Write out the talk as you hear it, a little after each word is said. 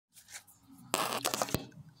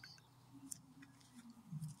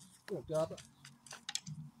Drop it.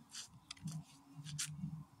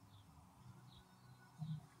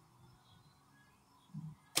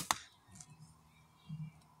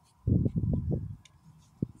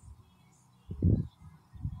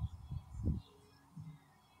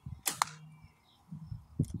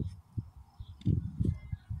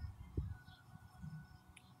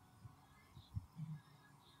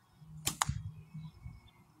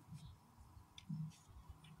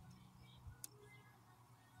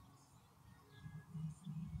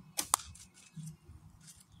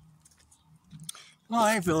 All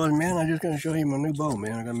right, fellas, man, I'm just going to show you my new bow,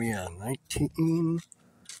 man. I got me a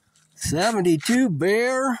 1972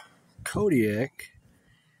 Bear Kodiak.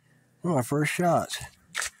 One of my first shots.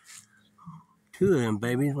 Two of them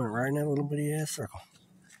babies went right in that little bitty ass circle.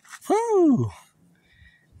 Woo!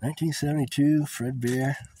 1972 Fred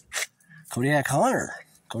Bear Kodiak HUNTER.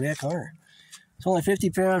 Kodiak HUNTER. It's only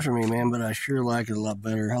 50 pounds for me, man, but I sure like it a lot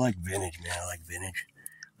better. I like vintage, man. I like vintage.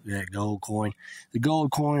 Look at that gold coin. The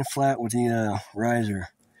gold coin flat with the riser.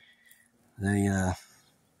 They in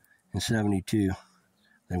 72,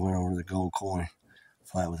 they went over the gold coin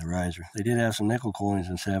flat with the riser. They did have some nickel coins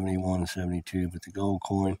in 71 and 72, but the gold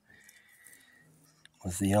coin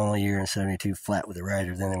was the only year in 72 flat with the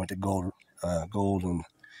riser. Then they went to gold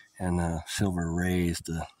and silver raised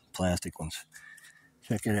the plastic ones.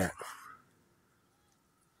 Check it out.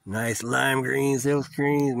 Nice lime green silk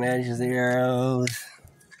screens, matches the arrows.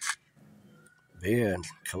 Yeah,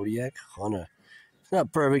 Kodiak HUNTER. It's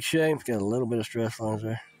not perfect shape. It's got a little bit of stress lines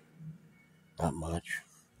there. Not much.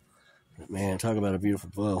 But man, talk about a beautiful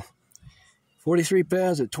bow. 43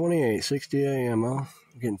 pounds at 28.60 ammo. I'm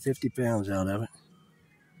getting 50 pounds out of it.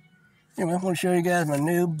 Anyway, I want to show you guys my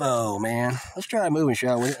new bow, man. Let's try a moving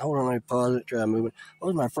shot with it. Hold on, let me pause it, try moving.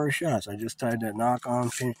 Those are my first shots. I just tied that knock on,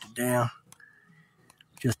 finished it down.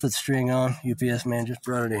 Just put the string on. UPS man just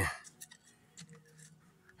brought it in.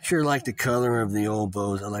 Sure like the color of the old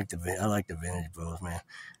bows. I like the vintage bows, man.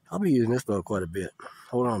 I'll be using this bow quite a bit.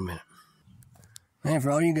 Hold on a minute. Man, for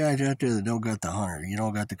all you guys out there that don't got the Hunter, you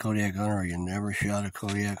don't got the Kodiak HUNTER, or you never shot a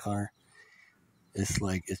Kodiak HUNTER, it's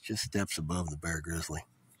just steps above the Bear Grizzly.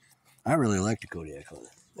 I really like the Kodiak HUNTER.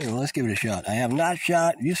 Anyway, let's give it a shot. I have not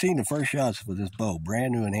shot. You've seen the first shots with this bow.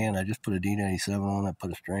 Brand new in hand. I just put a D97 on it,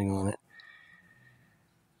 put a string on it.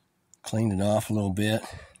 Cleaned it off a little bit.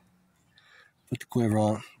 Put the quiver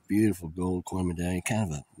on. Beautiful gold coin medallion.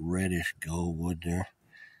 Kind of a reddish gold wood there.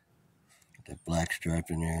 Got that black stripe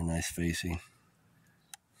in there. Nice facing.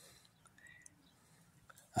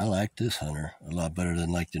 I like this Hunter a lot better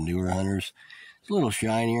than like the newer Hunters. It's a little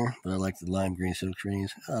shinier, but I like the lime green silk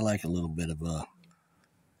screens. I like a little bit of the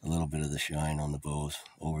shine on the bows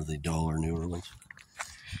over the duller newer ones.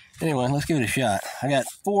 Anyway, let's give it a shot. I got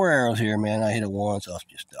 4 arrows here, man. I hit it once. I'll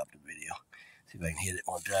just stop the video. See if I can hit it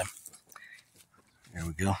one time. There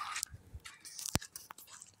we go.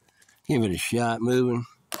 Give it a shot moving.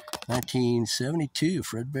 1972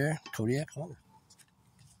 Fred Bear Kodiak HUNTER.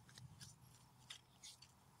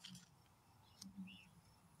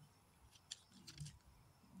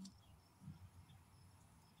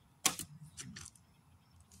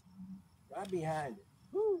 Right behind it.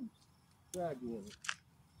 Woo! Try again.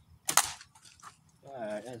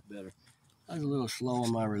 Alright, that's better. I was a little slow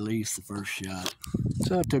on my release the first shot,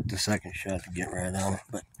 so I took the second shot to get right on it.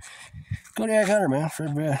 But Kodiak HUNTER, man.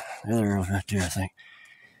 Fred Bear. The other arrow's right there, I think.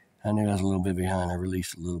 I knew I was a little bit behind. I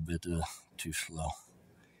released a little bit too slow.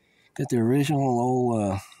 Got the original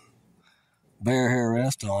old bear hair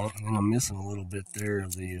rest on it, and I'm missing a little bit there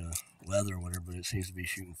of the leather or whatever, but it seems to be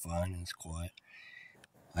shooting fine and it's quiet.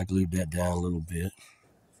 I glued that down a little bit.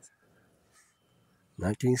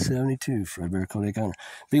 1972 Fred Bear Kodiak HUNTER.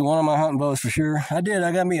 Be one of my hunting bows for sure. I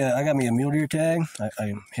got me a mule deer tag.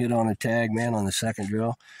 I hit on a tag, man, on the second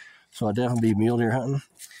drill. So I'll definitely be mule deer hunting.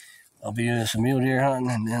 I'll be doing some mule deer hunting,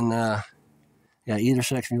 and then got either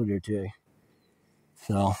sex mule deer tag.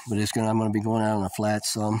 So, but I'm gonna be going out on the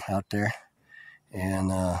flats some out there,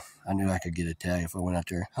 and I knew I could get a tag if I went out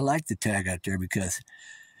there. I like the tag out there because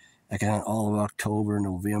I can hunt all of October,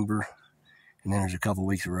 November. And then there's a couple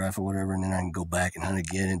weeks of rifle, whatever, and then I can go back and hunt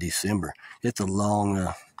again in December. It's a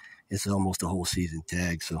long, it's almost a whole season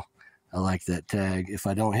tag, so I like that tag. If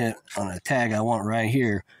I don't hit on a tag I want right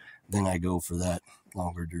here, then I go for that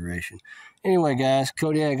longer duration. Anyway, guys,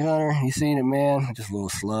 Kodiak HUNTER, you seen it, man. Just a little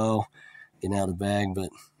slow getting out of the bag,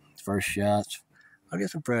 but first shots, I'll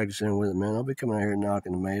get some practicing with it, man. I'll be coming out here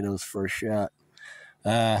knocking tomatoes first shot.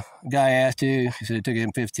 Guy asked to, he said it took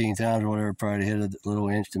him 15 times or whatever, probably to hit a little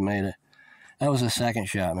inch tomato. That was the second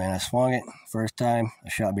shot, man. I swung it first time. I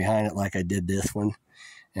shot behind it like I did this one.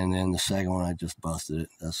 And then the second one, I just busted it.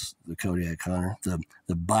 That's the Kodiak Hunter,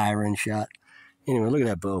 the Byron shot. Anyway, look at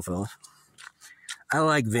that bow, fellas. I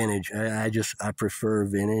like vintage. I prefer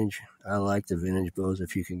vintage. I like the vintage bows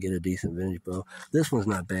if you can get a decent vintage bow. This one's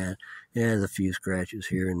not bad. It has a few scratches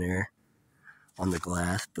here and there on the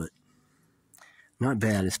glass, but not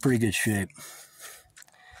bad. It's pretty good shape.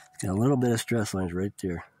 It's got a little bit of stress lines right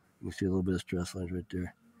there. You can see a little bit of stress lines right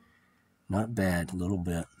there. Not bad, a little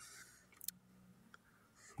bit.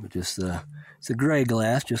 But just it's a gray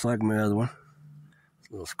glass, just like my other one.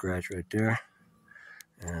 A little scratch right there.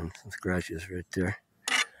 And some scratches right there.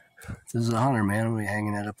 This is a hunter, man. I'm going to be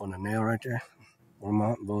hanging that up on the nail right there. One of my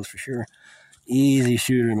hunting bows for sure. Easy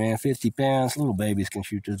shooter, man. 50 pounds. Little babies can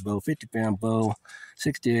shoot this bow. 50-pound bow.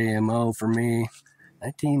 60 AMO for me.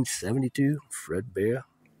 1972 Fred Bear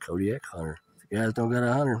Kodiak Hunter. If you guys don't got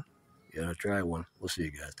a hunter, you got to try one. We'll see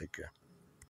you guys. Take care.